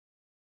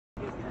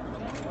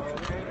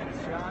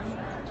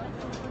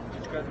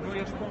תתקדמו,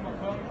 יש פה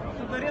מקום.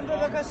 חברים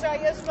בבקשה,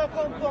 יש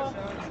מקום פה.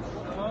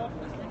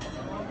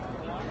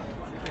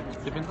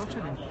 זה בן דוד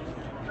שלי.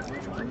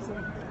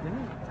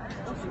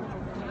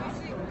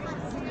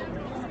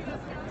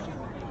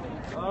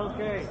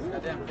 אוקיי,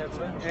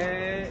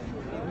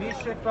 מי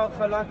שכבר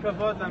חלק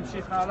כבוד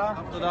להמשיך הלאה,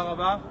 תודה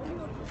רבה.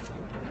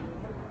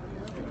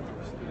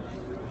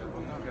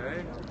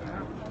 אוקיי,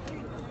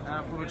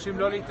 אנחנו מבקשים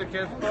לא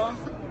להתעכב פה,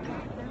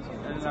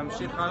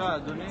 להמשיך הלאה,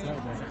 אדוני.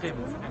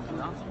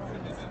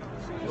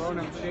 בואו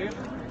נמשיך.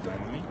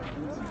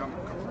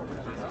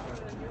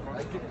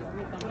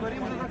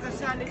 חברים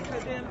בבקשה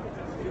להתקדם.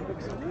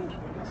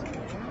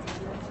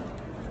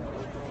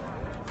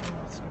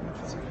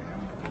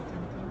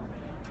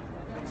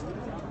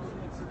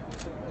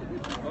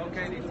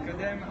 אוקיי,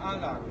 נתקדם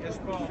הלאה. יש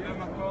פה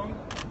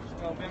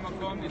הרבה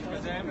מקום,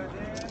 נתקדם.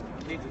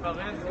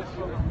 להתפרס, יש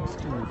פה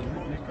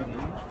מקום.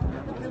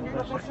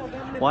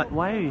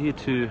 Why are you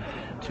here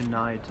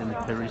tonight in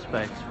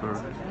Periscope for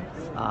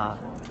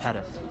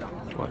Peres?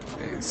 What?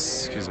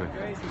 Excuse me.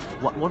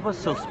 What was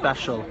so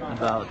special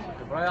about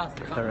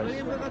Peres?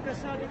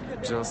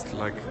 Just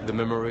like the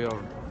memory of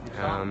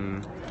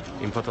an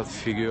important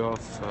figure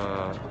of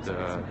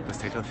the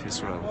state of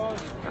Israel.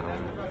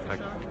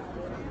 Like,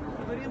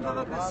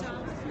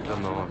 I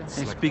don't know. It's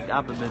Can you like, speak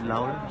up a bit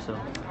louder? So,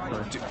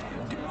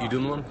 you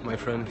don't want my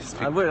friend to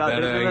speak will.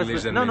 better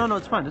English than me? No,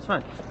 it's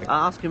fine.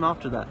 I'll ask him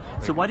after that.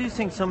 So why do you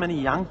think so many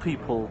young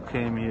people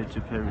came here to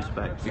pay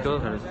respect?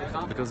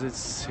 Because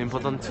it's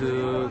important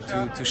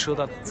to show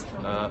that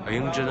a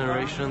young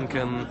generation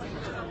can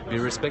be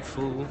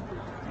respectful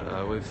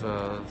with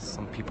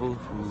some people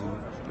who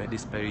made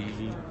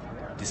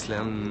this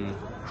land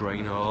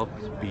growing up,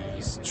 be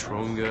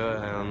stronger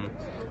and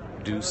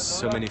do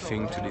so many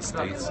things to the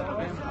states.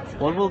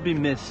 What will be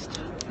missed,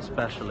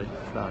 especially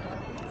about it?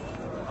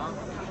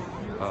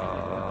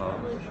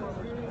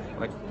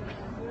 Like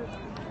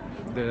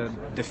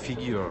the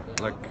figure,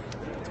 like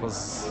it was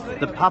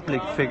The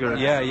public figure.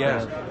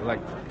 yeah,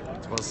 like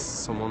it was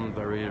someone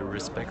very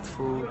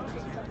respectful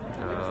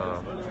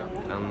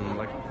and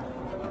like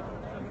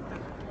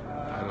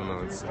I don't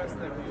know.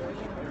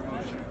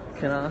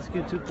 Can I ask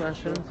you two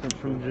questions? I'm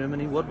from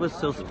Germany. What was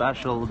so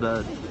special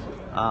about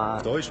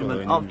Deutsch or in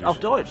of English?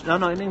 Deutsch?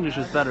 No, in English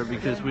is better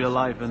because we are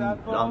live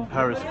on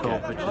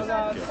Periscope, which is.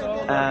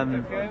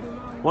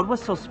 What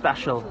was so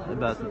special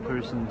about the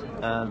person,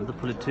 the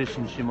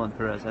politician Shimon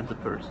Peres and the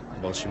person?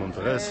 About Shimon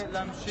Peres.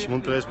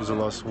 Shimon Peres was the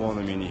last one.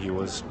 I mean, he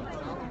was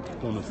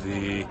one of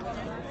the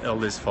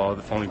eldest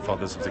founding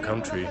fathers of the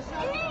country.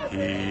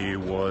 He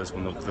was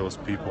one of those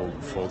people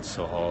who fought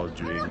so hard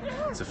during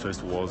the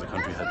first wars the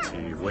country had to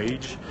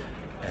wage.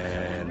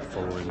 And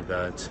following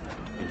that,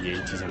 in the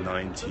 80s and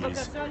 90s,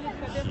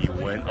 he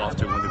went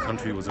after when the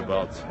country was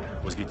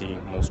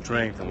getting more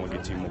strength and was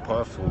getting more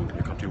powerful.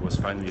 The country was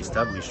finally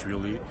established,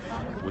 really,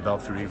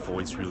 without fearing for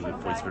its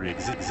very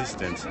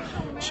existence.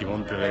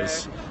 Shimon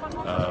Peres,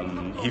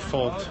 he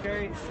fought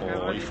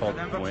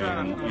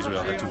when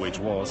Israel had to wage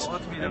wars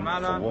and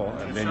for war,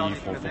 and then he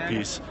fought for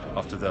peace.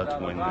 After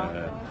that,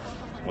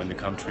 when the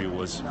country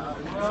was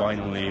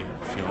finally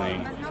feeling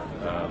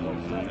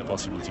a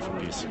possibility for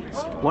peace.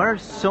 Why are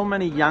so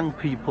many young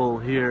people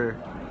here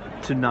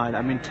tonight?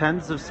 I mean,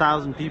 tens of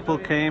thousands of people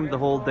came the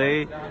whole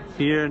day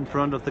here in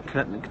front of the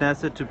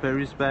Knesset to pay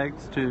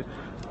respects to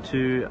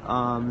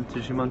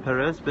Shimon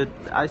Peres, but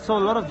I saw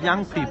a lot of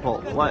young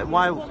people.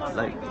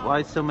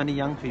 Why so many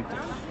young people?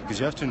 Because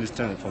you have to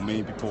understand that for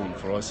many people and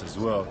for us as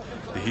well,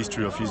 the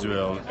history of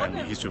Israel and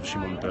the history of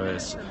Shimon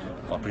Peres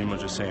are pretty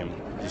much the same.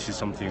 This is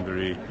something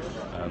very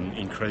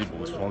incredible.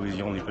 It's probably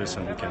the only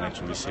person who can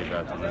actually say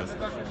that on earth.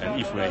 And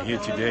if we're here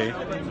today,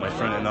 my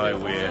friend and I,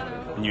 we're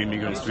new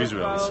immigrants to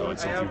Israel, so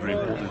it's something very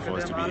important for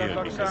us to be here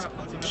because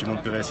Shimon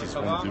Peres is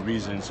one of the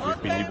reasons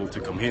we've been able to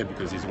come here,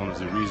 because he's one of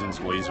the reasons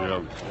why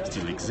Israel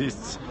still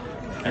exists.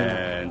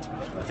 And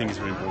I think it's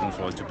very important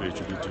for us to pay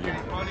tribute to him.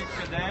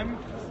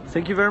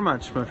 Thank you very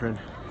much, my friend.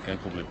 Kein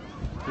Problem.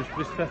 Du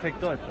sprichst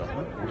perfekt Deutsch auch,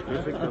 ne?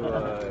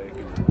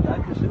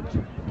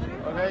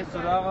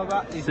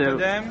 So,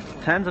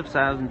 tens of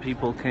thousands of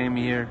people came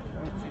here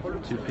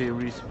to pay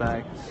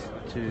respects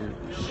to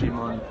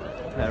Shimon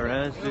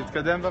Peres.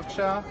 להתקדם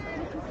בבקשה.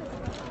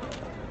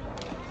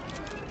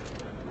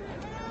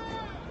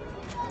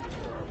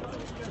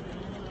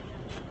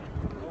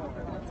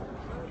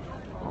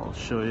 I'll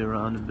show you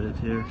around a bit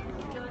here.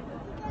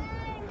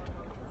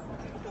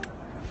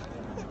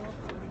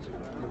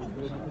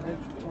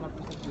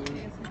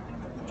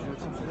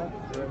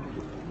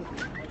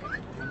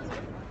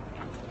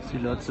 See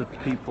lots of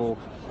people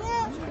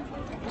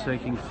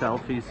taking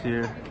selfies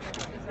here.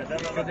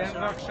 להתקדם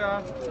בבקשה.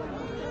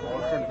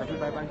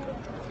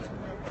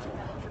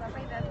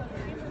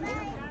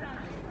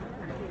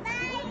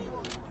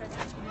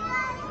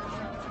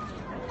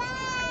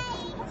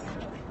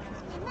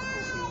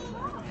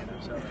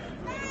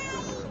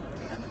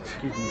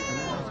 Excuse me, can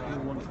I ask you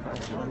one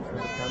question for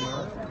the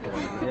camera?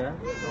 Yeah?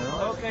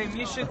 אוקיי,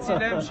 מי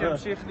שצילם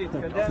שימשיך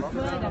להתקדם.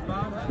 תודה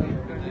רבה.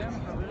 להתקדם,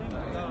 חברים,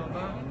 תודה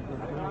רבה.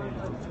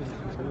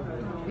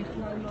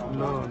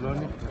 לא, לא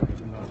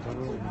נפגעים,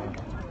 ברור.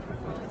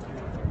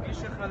 מי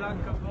שחלק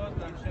כבוד,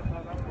 להמשיך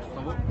הלאה.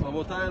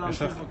 רבותיי,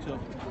 להמשיך בבקשה.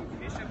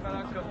 מי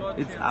שחלק כבוד...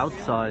 It's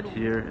outside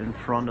here in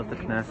front of the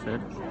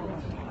Knesset.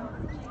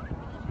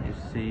 You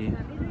see...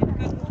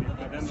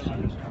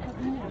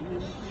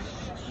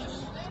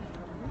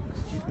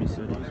 Excuse me,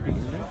 sir. Do you speak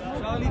English?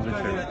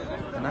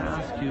 Can I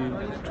ask you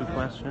 2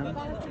 questions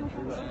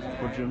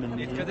for German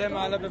media? נתקדם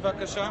הלאה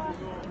בבקשה.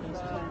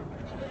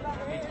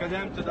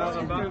 נתקדם, תודה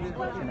רבה. Can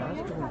I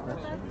ask you one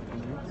question?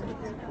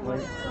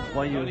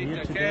 Why you're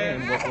here today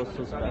and what was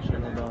so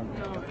special about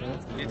it?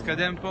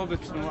 נתקדם פה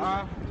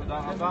בתנועה, תודה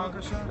רבה.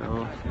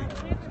 So,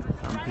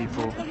 some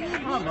people...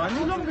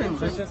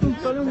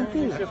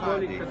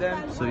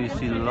 So you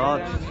see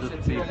lots of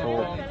people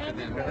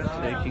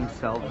taking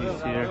selfies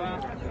here.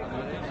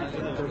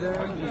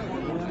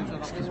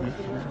 Excuse me.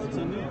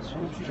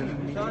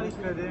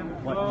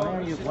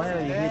 Why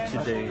are you here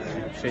today to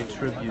pay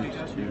tribute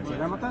to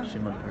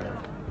Shimon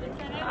Peres?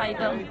 I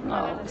don't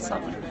know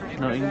some.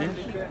 No English?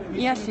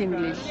 Yes,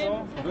 English.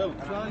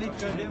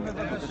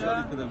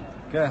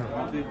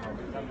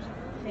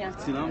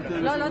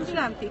 לא, לא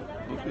צילמתי.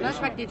 לא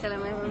הספקתי לצלם,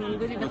 הם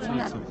עמדו לי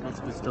בתמונה.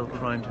 Still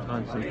trying to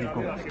find some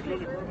people.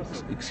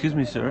 Excuse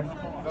me, sir.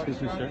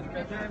 Excuse me, sir.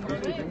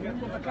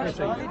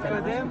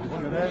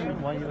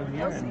 Why you're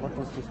here and what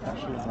was so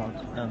special about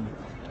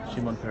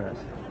Shimon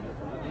Peres?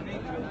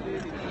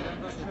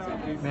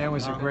 Man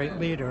was a great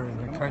leader in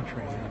the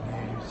country.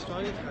 He's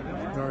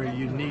a very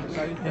unique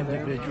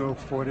individual,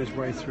 fought his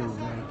way through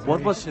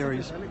very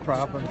serious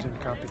problems and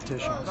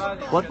competitions.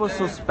 What was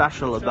so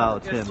special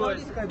about him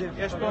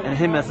and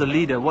him as a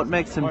leader? What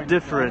makes him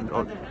different?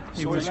 Or...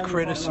 He was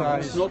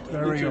criticized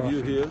very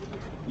often.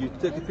 You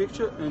take a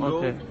picture and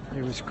okay.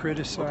 He was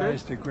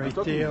criticized a great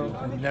deal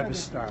and never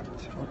stopped.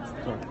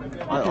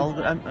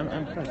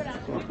 I'm present.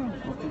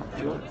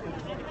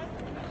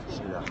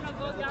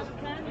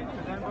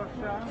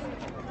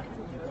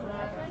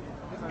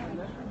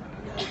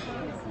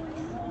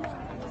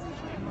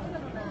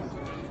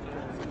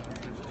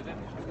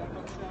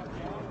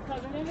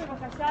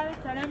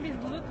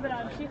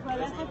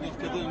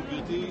 נתקדם,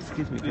 גברתי.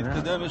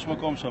 נתקדם, יש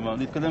מקום שם.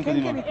 נתקדם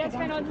קדימה. יש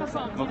כאן עוד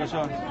מקום.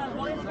 בבקשה.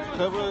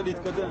 חבר'ה,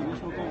 להתקדם, יש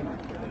מקום.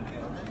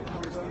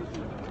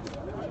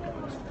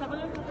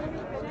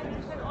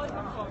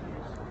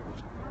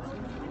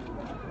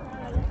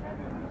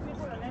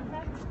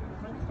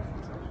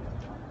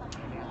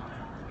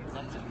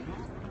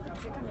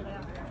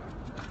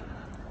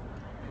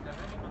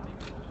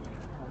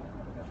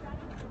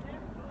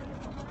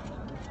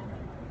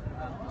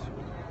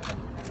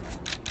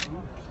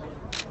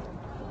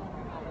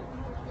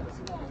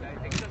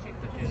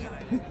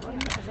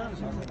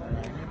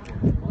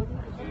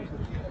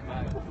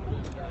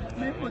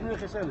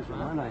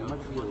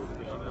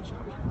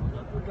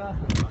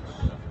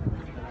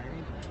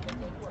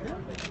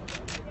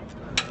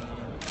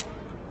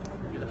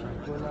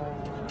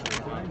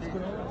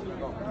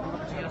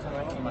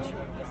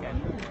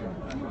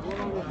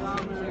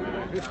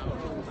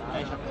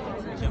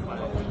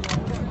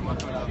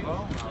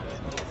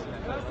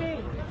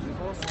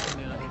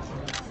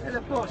 אלה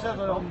פה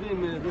עכשיו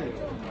עומדים זה,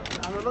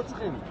 אנחנו לא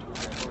צריכים.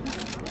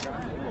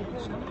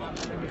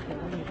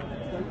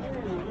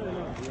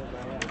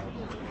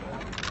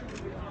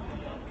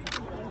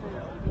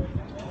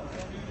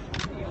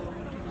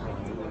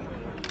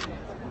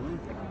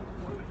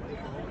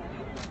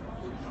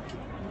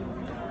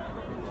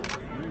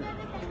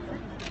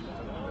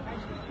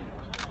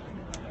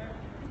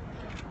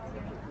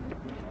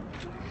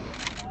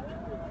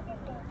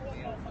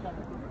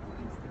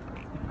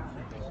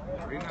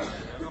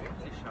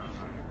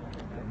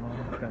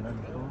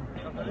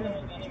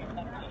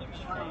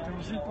 אתם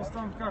עושים פה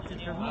סתם כך,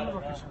 תתקדמו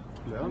בבקשה.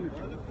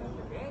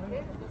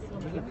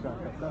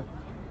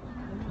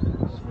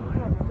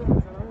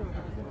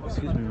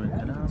 Excuse me,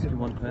 can I ask you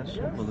one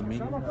question for the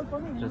meeting?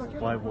 Just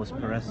why was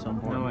Peres so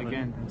important? No,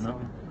 again. No?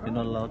 You're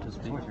not allowed to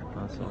speak?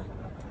 Oh, sorry.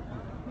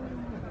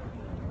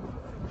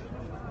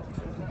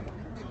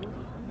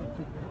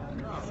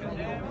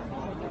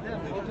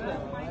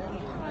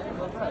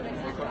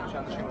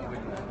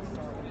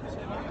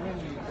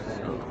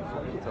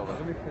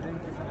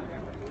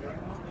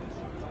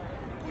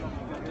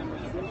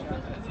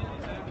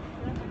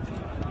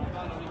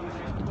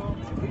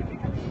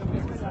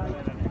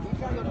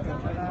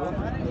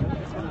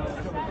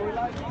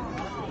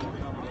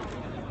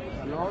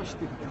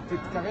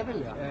 תתקרב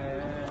אליה.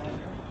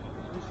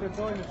 מי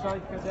שבו, אם אפשר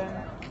להתקדם.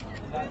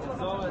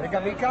 רגע,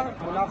 מיקה,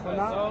 תמונה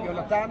אחרונה.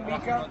 יונתן,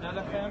 מיקה.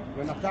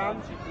 יונתן,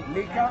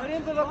 מיקה.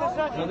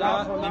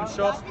 תודה,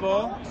 נמשוך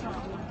פה.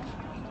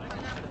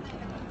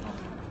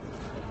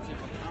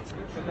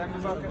 תתקדם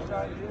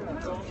בבקשה.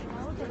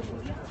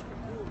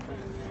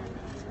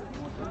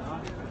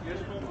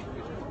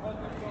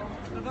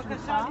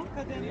 בבקשה,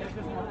 להתקדם.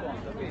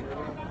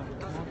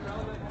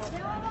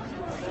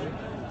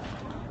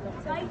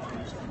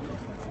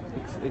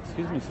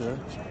 Excuse me, sir.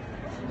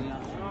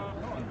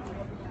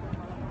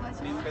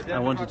 I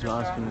wanted to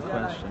ask him a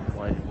question.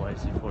 Why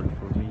is he voting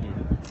for me?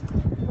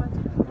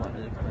 What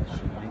is the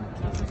question?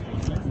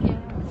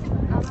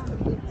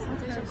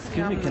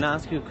 Excuse me, can I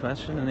ask you a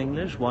question in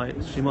English? Why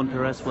Shimon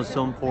Peres was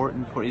so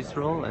important for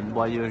Israel and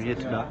why you're here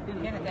tonight?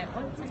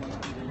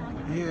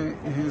 He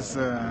is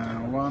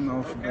one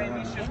of the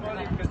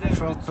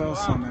first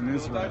person in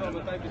Israel.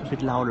 A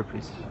bit louder,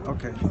 please.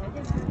 Okay.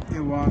 He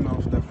one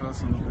of the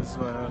person of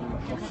Israel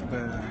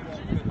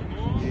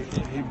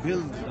he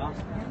built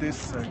this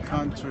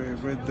country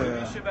with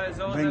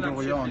Ben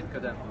Gurion.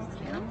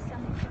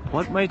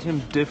 What made him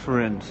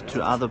different to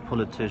other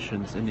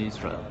politicians in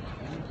Israel?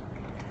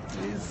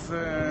 He's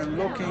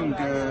looking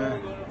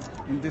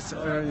in this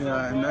area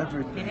and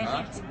everything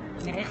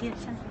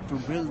to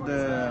build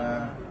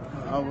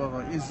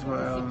our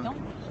Israel,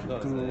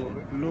 to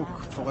look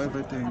for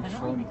everything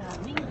from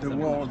the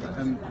world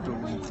and to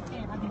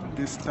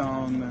this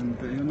town, and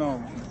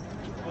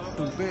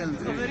to build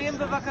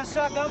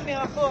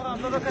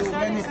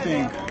many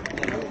things.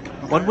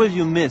 What will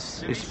you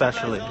miss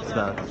especially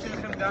about?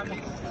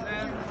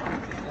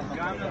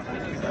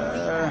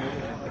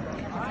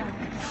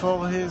 For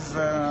his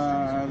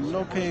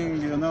looking,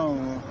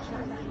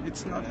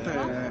 it's not.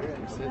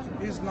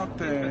 He's not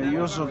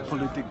usual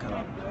political.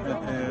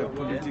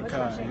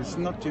 It's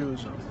not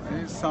usual.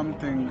 It's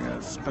something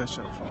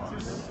special for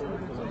us.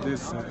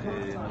 This.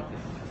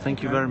 Thank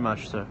you very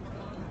much, sir.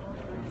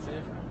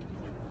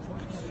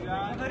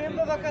 חברים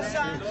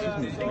בבקשה.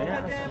 May I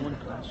ask one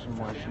question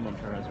why Shimon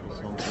Peres was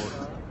so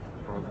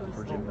important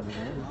for Jim?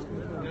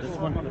 This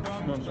one,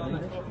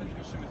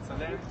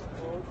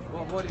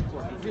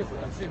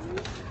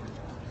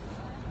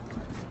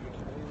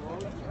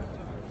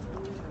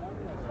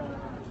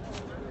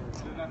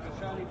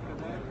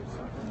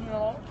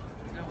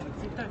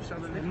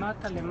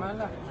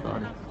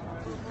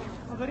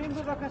 חברים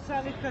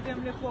בבקשה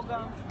להתקדם לפה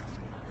גם.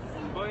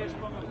 פה יש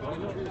פה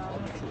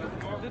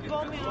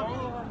ופה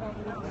מאחור.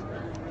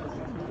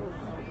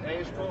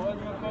 יש פה עוד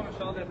מקום,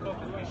 אפשר לעקוף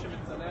את מי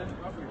שמצלם.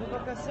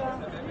 בבקשה.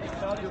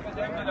 אפשר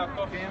להתקדם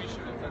ולעקוף את מי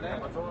שמצלם.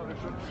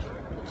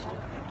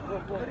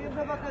 חברים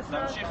בבקשה.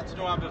 להמשיך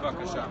תנועה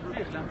בבקשה.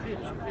 להמשיך.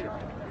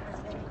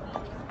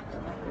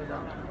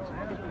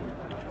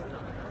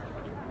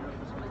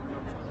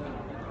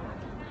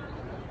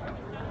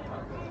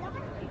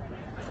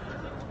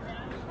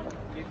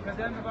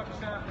 להתקדם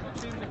בבקשה, אנחנו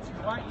רוצים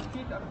בצורה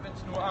איטית אך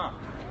בתנועה.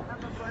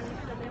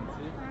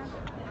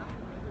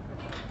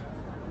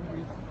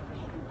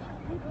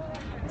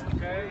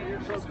 אוקיי,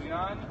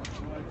 מצוין.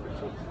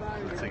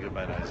 Say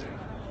goodbye to Isaac.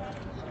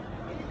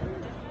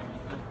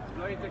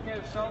 לא יתעכב,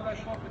 אפשר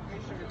לעקוף את מי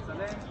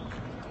שמצלם.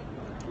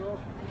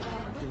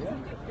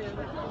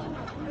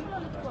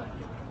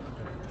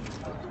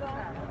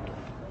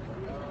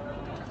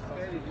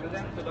 אוקיי,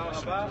 להתקדם, תודה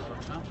רבה.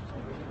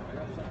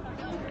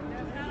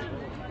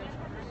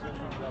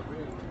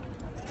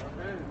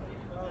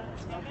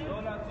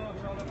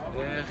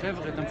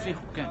 חבר'ה,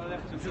 תמשיכו, כן.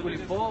 תמשיכו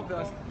לפה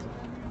ואז...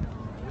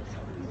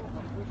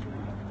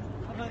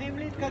 חברים,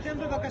 להתקדם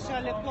בבקשה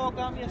לפה,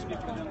 גם יש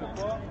מקום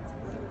לפה.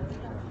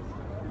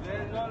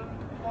 ולא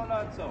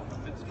לעצור,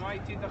 בתנועה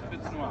איטית אך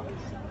בתנועה.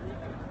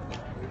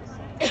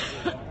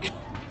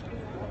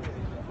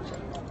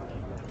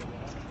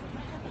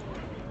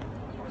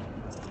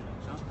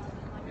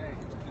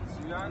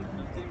 מצוין,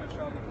 נותנים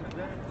אפשר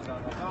להתקדם, תודה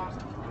רבה.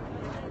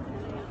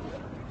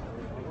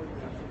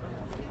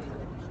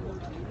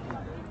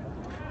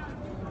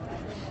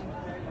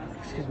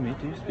 Excuse me,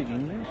 do you speak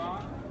English?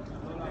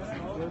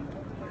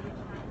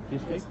 Do you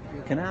speak?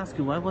 Can I ask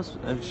you, why was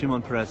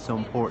Shimon Peres so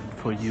important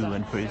for you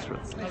and for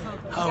Israel?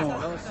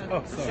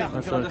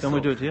 Sorry. Can we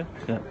do it here?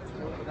 Yeah.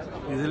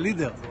 He's a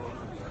leader.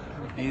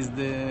 He's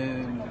the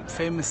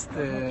famous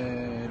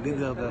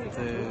leader that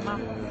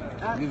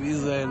gave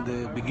Israel the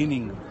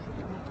beginning.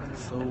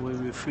 So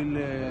we feel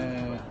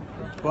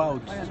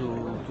proud to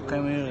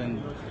come here and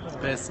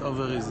pass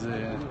over his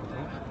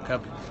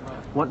cup.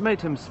 What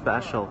made him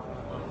special?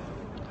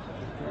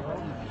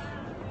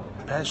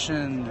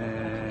 Passion,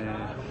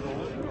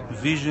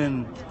 vision,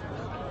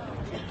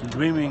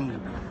 dreaming,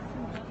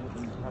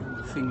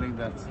 things like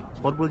that.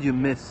 What will you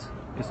miss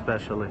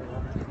especially?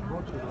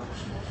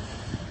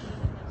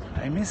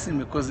 I miss him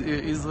because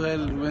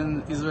Israel,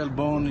 when Israel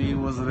born, he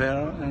was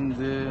there, and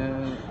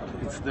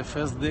it's the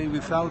first day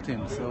without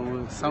him. So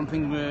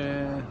something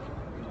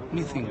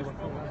missing.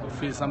 I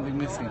feel something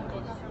missing.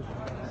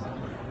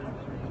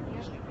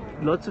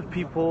 Lots of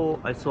people,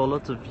 I saw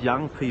lots of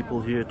young people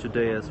here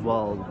today as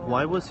well.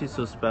 Why was he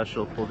so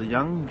special for the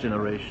young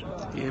generation?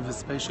 He has a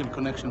special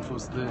connection for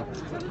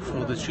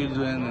the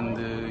children and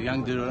the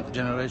young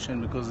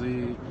generation because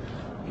he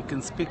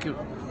can speak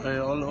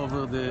all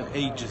over the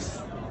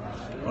ages.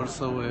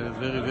 Also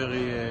very,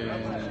 very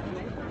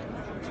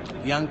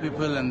young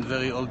people and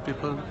very old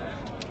people.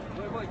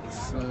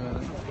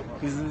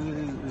 He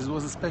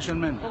was a special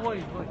man.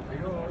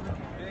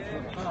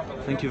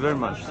 Thank you very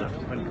much, sir.